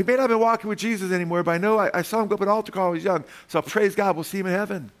 he may not have been walking with Jesus anymore, but I know I saw him go up an altar call when he was young. So praise God, we'll see him in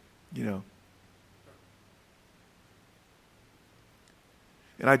heaven,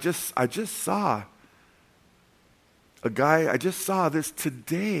 And I just saw a guy, I just saw this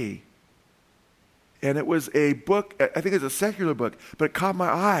today. And it was a book, I think it's a secular book, but it caught my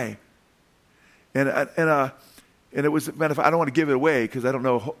eye. And it was, I don't want to give it away because I don't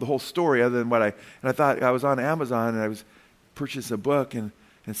know the whole story other than and I thought I was on Amazon and I was purchasing a book and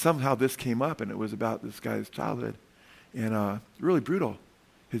somehow this came up and it was about this guy's childhood. And really brutal.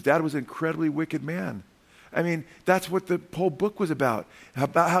 His dad was an incredibly wicked man. That's what the whole book was about.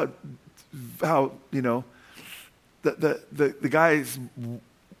 About how the guys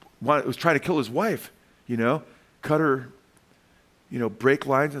was trying to kill his wife, cut her, brake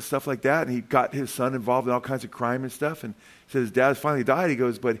lines and stuff like that. And he got his son involved in all kinds of crime and stuff. And he said his dad finally died. He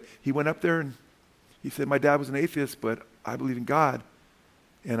goes, but he went up there and he said, my dad was an atheist, but I believe in God.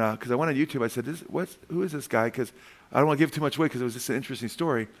 And because I went on YouTube, I said, who is this guy? Because I don't want to give too much away because it was just an interesting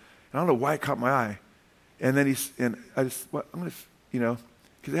story. And I don't know why it caught my eye. And then I'm going to,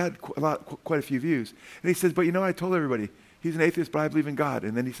 because it had quite a few views. And he says, but I told everybody, he's an atheist, but I believe in God.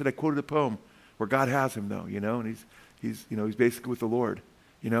 And then he said, I quoted a poem where God has him though, and he's basically with the Lord,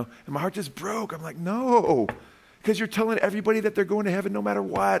 and my heart just broke. I'm like, no, because you're telling everybody that they're going to heaven no matter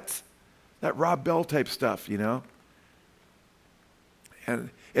what. That Rob Bell type stuff, And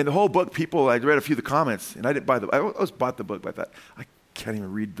the whole book, I read a few of the comments, and I didn't buy I always bought the book, but I thought, I can't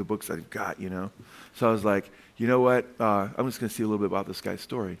even read the books I've got, So I was like, you know what? I'm just going to see a little bit about this guy's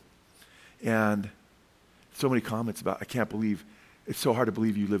story. And so many comments about, I can't believe, it's so hard to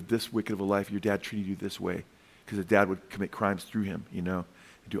believe you lived this wicked of a life. Your dad treated you this way. Because the dad would commit crimes through him, and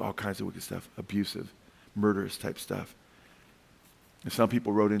do all kinds of wicked stuff, abusive, murderous type stuff. And some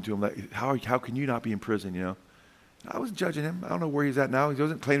people wrote into him, like, how can you not be in prison, I wasn't judging him. I don't know where he's at now. He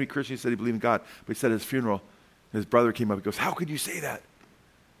wasn't claiming to be Christian. He said he believed in God. But he said at his funeral, his brother came up and goes, how could you say that?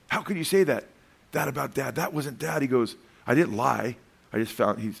 How could you say that? That about Dad? That wasn't Dad. He goes, I didn't lie. He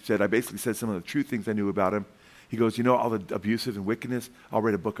said, I basically said some of the true things I knew about him. He goes, all the abusive and wickedness, I'll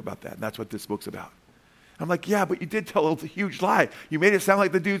write a book about that. And that's what this book's about. I'm like, yeah, but you did tell a huge lie. You made it sound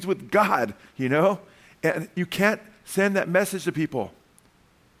like the dude's with God, And you can't send that message to people.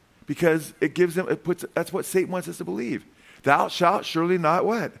 Because that's what Satan wants us to believe. Thou shalt surely not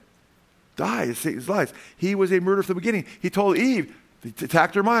what? Die is Satan's lies. He was a murderer from the beginning. He told Eve, he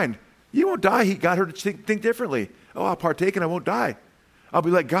attacked her mind. You won't die. He got her to think differently. Oh, I'll partake and I won't die. I'll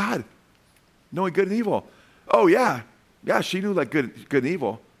be like God, knowing good and evil. Oh, yeah. Yeah, she knew like good and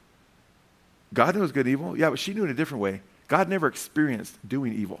evil. God knows good and evil. Yeah, but she knew in a different way. God never experienced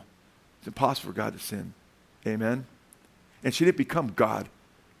doing evil. It's impossible for God to sin. Amen? And she didn't become God.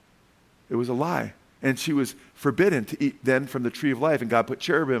 It was a lie. And she was forbidden to eat then from the tree of life. And God put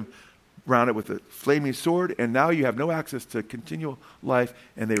cherubim around it with a flaming sword. And now you have no access to continual life.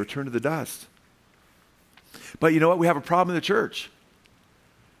 And they return to the dust. But you know what? We have a problem in the church.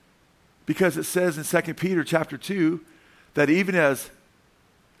 Because it says in 2 Peter chapter 2 that even as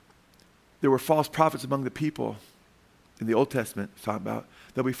there were false prophets among the people in the Old Testament, it's talking about,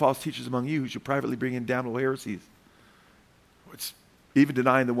 there'll be false teachers among you who should privately bring in damnable heresies. It's even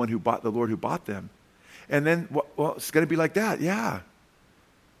denying the one who bought the Lord who bought them. And then, well, it's going to be like that, yeah.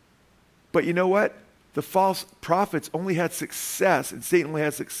 But you know what? The false prophets only had success, and Satan only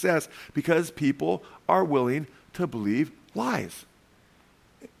had success because people are willing to believe lies,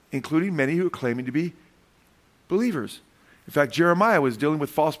 including many who are claiming to be believers. In fact, Jeremiah was dealing with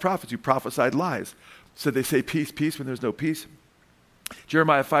false prophets who prophesied lies. So they say peace, peace when there's no peace.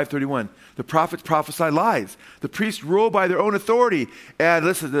 Jeremiah 5:31, the prophets prophesy lies. The priests rule by their own authority. And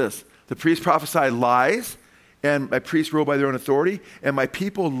listen to this. The priests prophesy lies, and my priests rule by their own authority, and my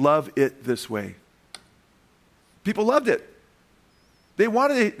people love it this way. People loved it. They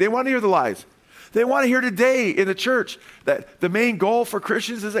want to hear the lies. They want to hear today in the church that the main goal for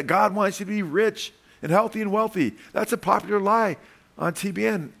Christians is that God wants you to be rich and healthy and wealthy. That's a popular lie on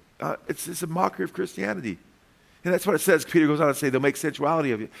TBN. It's a mockery of Christianity. And that's what it says. Peter goes on to say they'll make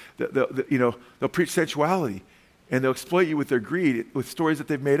sensuality of you. They'll preach sensuality. And they'll exploit you with their greed, with stories that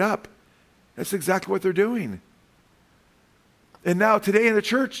they've made up. That's exactly what they're doing. And now today in the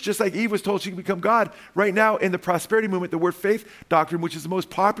church, just like Eve was told she could become God, right now in the prosperity movement, the word faith doctrine, which is the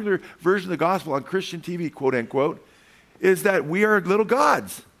most popular version of the gospel on Christian TV, quote unquote, is that we are little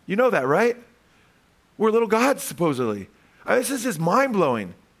gods. You know that, right? We're little gods, supposedly. This is just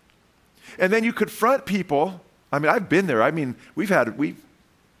mind-blowing. And then you confront people. I mean, I've been there. I mean, we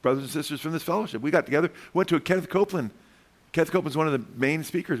brothers and sisters from this fellowship, we got together, went to a Kenneth Copeland. Kenneth Copeland's one of the main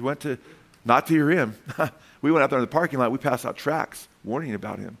speakers. Not to hear him. We went out there in the parking lot. We passed out tracts warning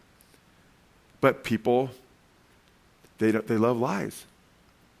about him. But people, they love lies.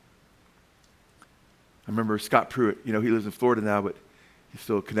 I remember Scott Pruitt. He lives in Florida now, but he's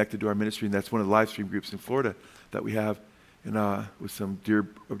still connected to our ministry, and that's one of the live stream groups in Florida that we have, and with some dear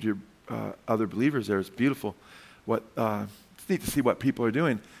other believers there. It's beautiful. It's neat to see what people are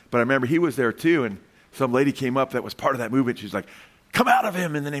doing. But I remember he was there too, and some lady came up that was part of that movement. She's like, "Come out of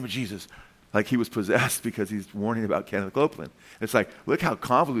him in the name of Jesus." Like he was possessed because he's warning about Kenneth Copeland. It's like, look how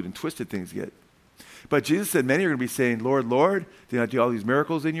convoluted and twisted things get. But Jesus said many are going to be saying, "Lord, Lord, did I do all these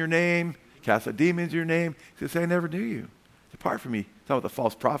miracles in your name? Cast out demons in your name?" He says, "I never knew you. Depart from me." It's talking about the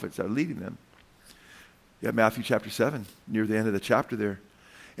false prophets that are leading them. Yeah, Matthew chapter 7, near the end of the chapter there.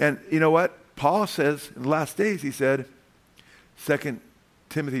 And you know what? Paul says in the last days, he said, 2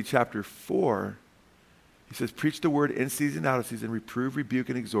 Timothy chapter 4, he says, "Preach the word in season, out of season, reprove, rebuke,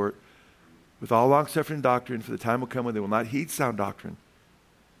 and exhort with all long-suffering and doctrine, for the time will come when they will not heed sound doctrine,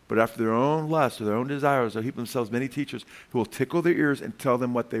 but after their own lust or their own desires, they'll heap themselves many teachers who will tickle their ears and tell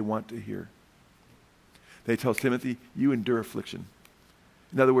them what they want to hear. They tell Timothy, you endure affliction.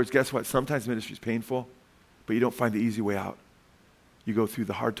 In other words, guess what? Sometimes ministry is painful, but you don't find the easy way out. You go through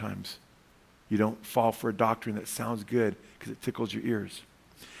the hard times. You don't fall for a doctrine that sounds good because it tickles your ears.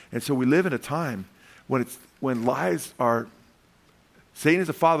 And so we live in a time when lies are, Satan is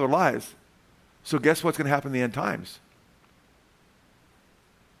the father of lies. So guess what's going to happen in the end times?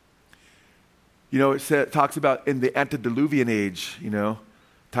 It talks about in the antediluvian age, time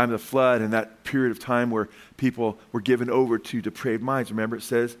of the flood and that period of time where people were given over to depraved minds. Remember, it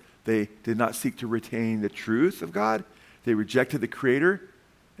says they did not seek to retain the truth of God. They rejected the Creator,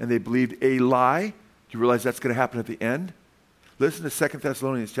 and they believed a lie. Do you realize that's going to happen at the end? Listen to 2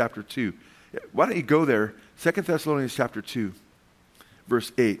 Thessalonians chapter 2. Why don't you go there? 2 Thessalonians chapter 2,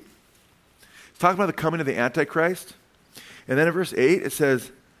 verse 8. It's talking about the coming of the Antichrist. And then in verse 8, it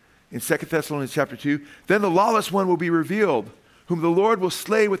says, in 2 Thessalonians chapter 2, then the lawless one will be revealed, whom the Lord will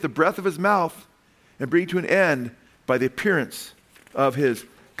slay with the breath of his mouth and bring to an end by the appearance of his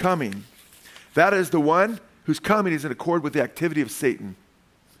coming. That is the one whose coming is in accord with the activity of Satan.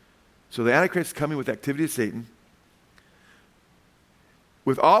 So the Antichrist is coming with the activity of Satan,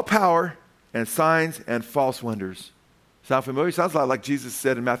 with all power and signs and false wonders. Sound familiar? Sounds a lot like Jesus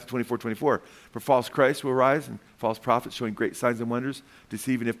said in Matthew 24:24. For false Christs will rise and false prophets showing great signs and wonders,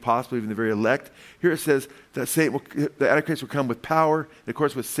 deceiving, if possible, even the very elect. Here it says that the Antichrist will come with power, and of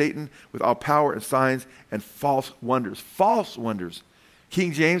course with Satan, with all power and signs and false wonders. False wonders.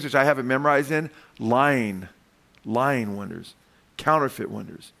 King James, which I haven't memorized in, lying wonders, counterfeit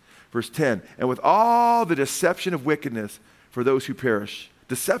wonders. Verse 10, and with all the deception of wickedness for those who perish.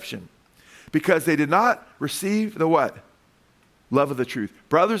 Deception. Because they did not receive the what? Love of the truth.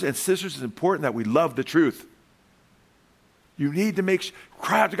 Brothers and sisters, it's important that we love the truth. You need to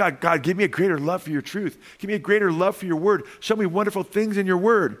cry out to God, God, give me a greater love for your truth. Give me a greater love for your word. Show me wonderful things in your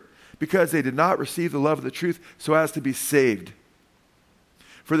word. Because they did not receive the love of the truth so as to be saved.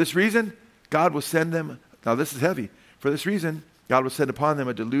 For this reason, God will send them, now this is heavy. For this reason, God will send upon them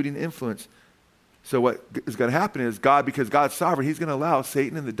a deluding influence. So what is going to happen is because God's sovereign, he's going to allow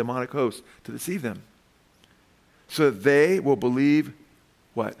Satan and the demonic host to deceive them. So that they will believe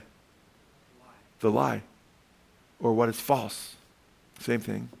what? The lie. Or what is false. Same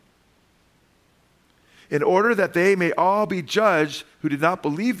thing. In order that they may all be judged who did not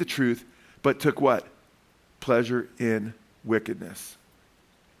believe the truth, but took what? Pleasure in wickedness.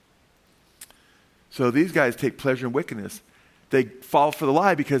 So these guys take pleasure in wickedness. They fall for the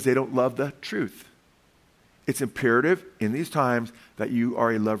lie because they don't love the truth. It's imperative in these times that you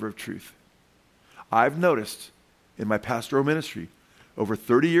are a lover of truth. I've noticed in my pastoral ministry over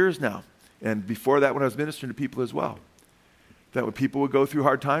 30 years now, and before that when I was ministering to people as well, that when people would go through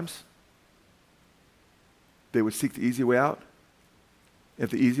hard times, they would seek the easy way out.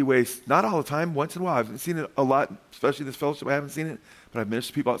 If the easy way, not all the time, once in a while. I've seen it a lot, especially in this fellowship. I haven't seen it, but I've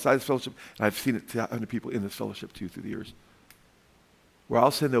ministered to people outside this fellowship, and I've seen it to people in this fellowship too through the years. Where all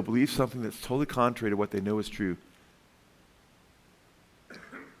of a sudden they'll believe something that's totally contrary to what they know is true.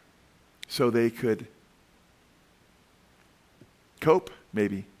 So they could cope,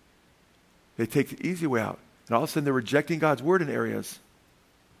 maybe. They take the easy way out. And all of a sudden they're rejecting God's word in areas.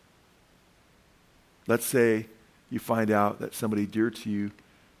 Let's say you find out that somebody dear to you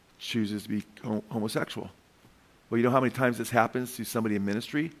chooses to be homosexual. Well, you know how many times this happens to somebody in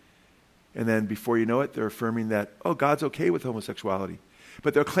ministry? And then before you know it, they're affirming that, oh, God's okay with homosexuality.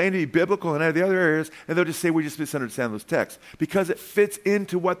 But they'll claim to be biblical in the other areas, and they'll just say, we just misunderstand those texts. Because it fits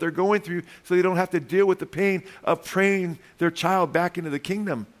into what they're going through, so they don't have to deal with the pain of praying their child back into the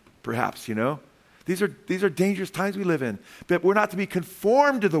kingdom, perhaps, These are dangerous times we live in. But we're not to be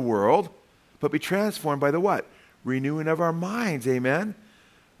conformed to the world, but be transformed by the what? Renewing of our minds, amen?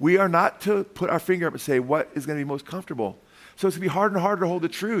 We are not to put our finger up and say, what is going to be most comfortable? So it's going to be harder and harder to hold the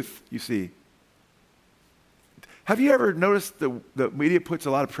truth, you see. Have you ever noticed the media puts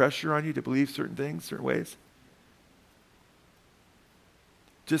a lot of pressure on you to believe certain things, certain ways?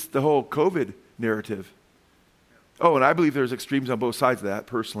 Just the whole COVID narrative. Oh, and I believe there's extremes on both sides of that,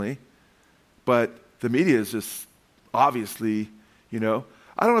 personally. But the media is just obviously, I don't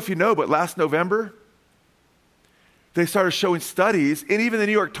know if you know, but last November, they started showing studies, and even the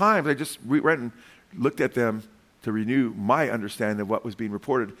New York Times, I just went and looked at them to renew my understanding of what was being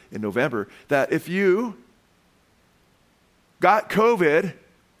reported in November, that if you got COVID,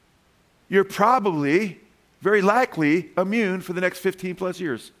 you're probably, very likely, immune for the next 15 plus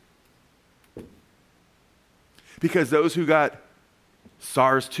years. Because those who got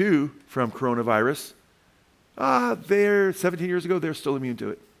SARS-2 from coronavirus, they're 17 years ago, they're still immune to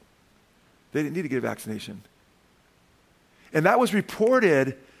it. They didn't need to get a vaccination. And that was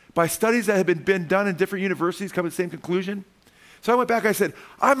reported by studies that had been done in different universities, come to the same conclusion. So I went back, I said,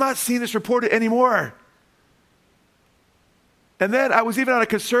 I'm not seeing this reported anymore. And then I was even on a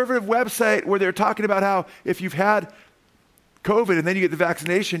conservative website where they're talking about how if you've had COVID and then you get the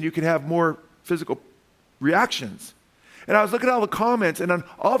vaccination, you can have more physical reactions. And I was looking at all the comments, and on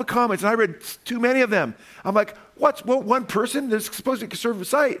all the comments, and I read too many of them. I'm like, what? Well, one person, this is supposed to be a conservative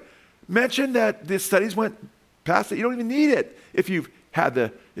site, mentioned that the studies went past it. You don't even need it if you had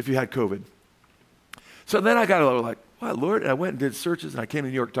COVID. So then I got a little like, what, Lord? And I went and did searches, and I came to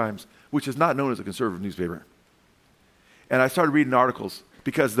the New York Times, which is not known as a conservative newspaper. And I started reading articles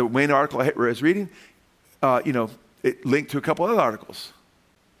because the main article I was reading, it linked to a couple other articles.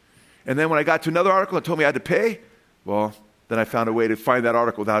 And then when I got to another article that told me I had to pay, well, then I found a way to find that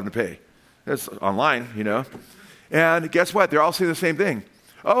article without having to pay. It's online, And guess what? They're all saying the same thing.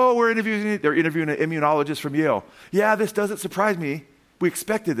 Oh, they're interviewing an immunologist from Yale. Yeah, this doesn't surprise me. We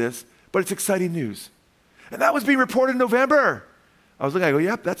expected this, but it's exciting news. And that was being reported in November. I was looking, I go,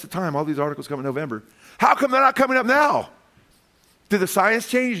 yep, that's the time. All these articles come in November. How come they're not coming up now? Did the science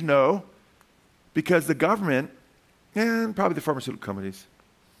change? No. Because the government, and probably the pharmaceutical companies,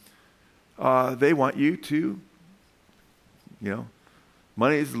 they want you to,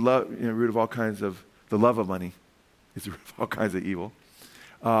 money is the root of all kinds of, the love of money is the root of all kinds of evil.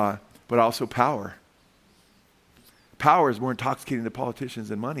 But also power. Power is more intoxicating to politicians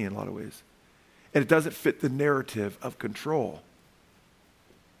than money in a lot of ways. And it doesn't fit the narrative of control.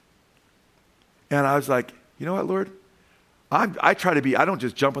 And I was like, you know what, Lord? I try to I don't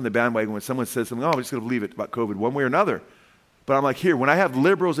just jump on the bandwagon when someone says something, I'm just going to believe it about COVID one way or another. But I'm like, here, when I have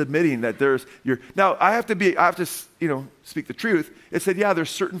liberals admitting that now I have to speak the truth. It said, yeah, there's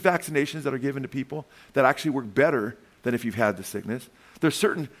certain vaccinations that are given to people that actually work better than if you've had the sickness. There's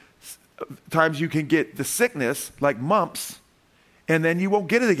certain times you can get the sickness, like mumps, and then you won't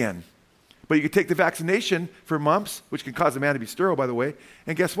get it again. But you can take the vaccination for mumps, which can cause a man to be sterile, by the way,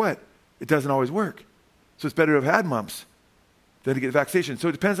 and guess what? It doesn't always work. So it's better to have had mumps than to get the vaccination. So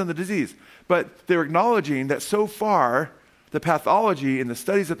it depends on the disease. But they're acknowledging that so far, the pathology and the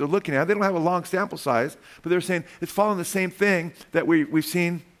studies that they're looking at, they don't have a long sample size, but they're saying it's following the same thing that we've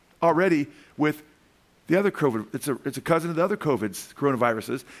seen already with the other COVID. It's a cousin of the other COVIDs,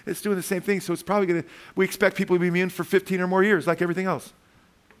 coronaviruses. It's doing the same thing, so it's probably we expect people to be immune for 15 or more years, like everything else.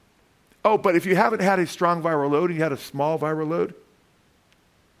 Oh, but if you haven't had a strong viral load and you had a small viral load,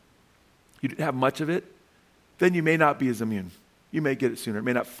 you didn't have much of it, then you may not be as immune. You may get it sooner. It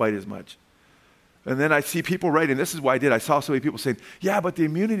may not fight as much. And then I see people writing, this is why I did. I saw so many people saying, yeah, but the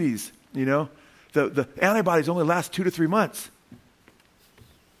immunities, the antibodies only last 2 to 3 months.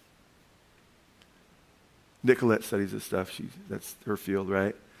 Nicolette studies this stuff. That's her field,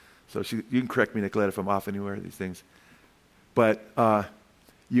 right? So you can correct me, Nicolette, if I'm off anywhere, these things. But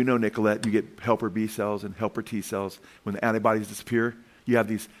Nicolette, you get helper B cells and helper T cells. When the antibodies disappear, you have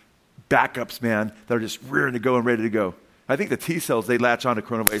these backups, man, that are just rearing to go and ready to go. I think the T cells, they latch on to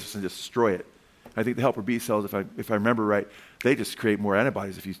coronavirus and just destroy it. I think the helper B cells, if I remember right, they just create more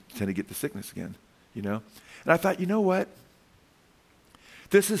antibodies if you tend to get the sickness again, And I thought, you know what?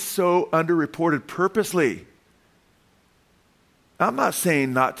 This is so underreported purposely. I'm not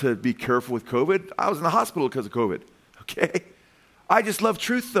saying not to be careful with COVID. I was in the hospital because of COVID, okay? I just love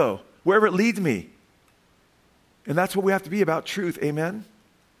truth, though, wherever it leads me. And that's what we have to be about, truth, amen?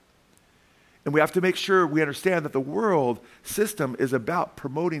 And we have to make sure we understand that the world system is about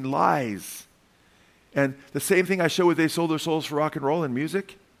promoting lies. And the same thing I show with They Sold Their Souls for Rock and Roll and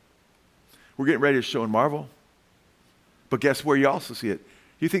music, we're getting ready to show in Marvel. But guess where you also see it?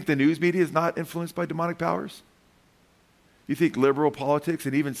 You think the news media is not influenced by demonic powers? You think liberal politics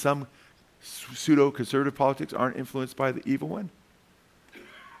and even some pseudo-conservative politics aren't influenced by the evil one?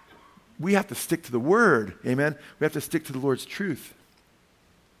 We have to stick to the word, amen? We have to stick to the Lord's truth.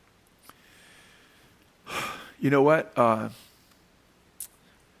 You know what? I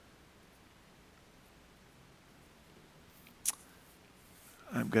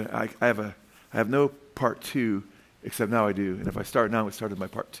have no part 2, except now I do. And if I start now, it started my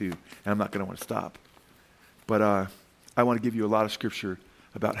part 2, and I'm not going to want to stop. But I want to give you a lot of scripture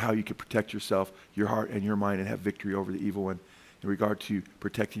about how you can protect yourself, your heart, and your mind, and have victory over the evil one in regard to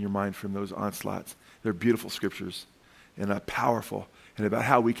protecting your mind from those onslaughts. They're beautiful scriptures and powerful, and about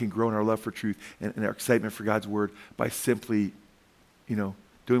how we can grow in our love for truth and our excitement for God's word by simply, doing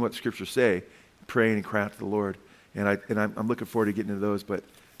what the scriptures say, praying and crying out to the Lord. And I'm looking forward to getting into those. But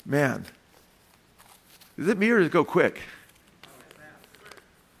man, is it me or does it go quick?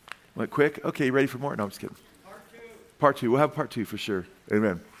 Went quick? Okay, you ready for more? No, I'm just kidding. Part 2. We'll have part 2 for sure.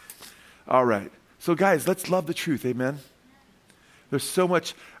 Amen. All right. So guys, let's love the truth. Amen. There's so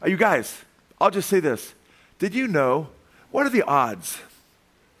much. You guys, I'll just say this. Did you know, what are the odds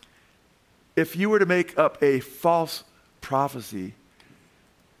if you were to make up a false prophecy,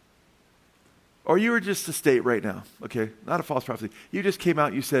 or you were just to state right now, okay, not a false prophecy, you just came out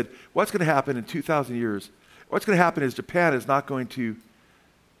and you said, what's going to happen in 2,000 years? What's going to happen is Japan is not going to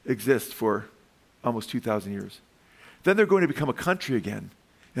exist for almost 2,000 years. Then they're going to become a country again.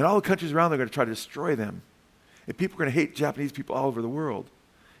 And all the countries around, they're going to try to destroy them. And people are going to hate Japanese people all over the world.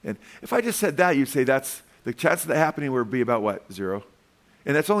 And if I just said that, you'd say that's, the chance of that happening would be about what? 0.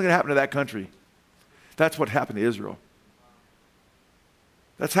 And that's only going to happen to that country. That's what happened to Israel.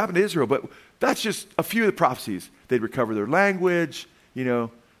 That's happened to Israel, but that's just a few of the prophecies. They'd recover their language,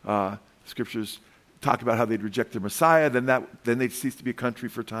 scriptures talk about how they'd reject their Messiah, then they'd cease to be a country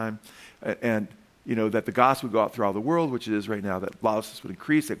for a time, and that the gospel would go out through all the world, which it is right now, that lawlessness would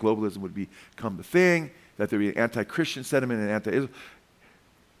increase, that globalism would become the thing, that there'd be an anti-Christian sentiment and anti-Israel.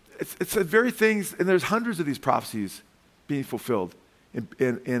 It's the very things, and there's hundreds of these prophecies being fulfilled,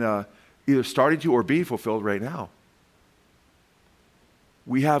 in either starting to or being fulfilled right now.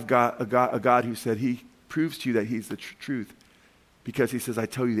 We have got a God who said he proves to you that he's the truth because he says, I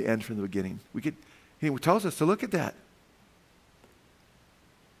tell you the end from the beginning. He tells us to look at that.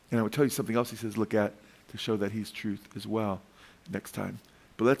 And I will tell you something else he says look at to show that he's truth as well next time.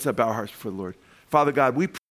 But let's bow our hearts before the Lord. Father God, we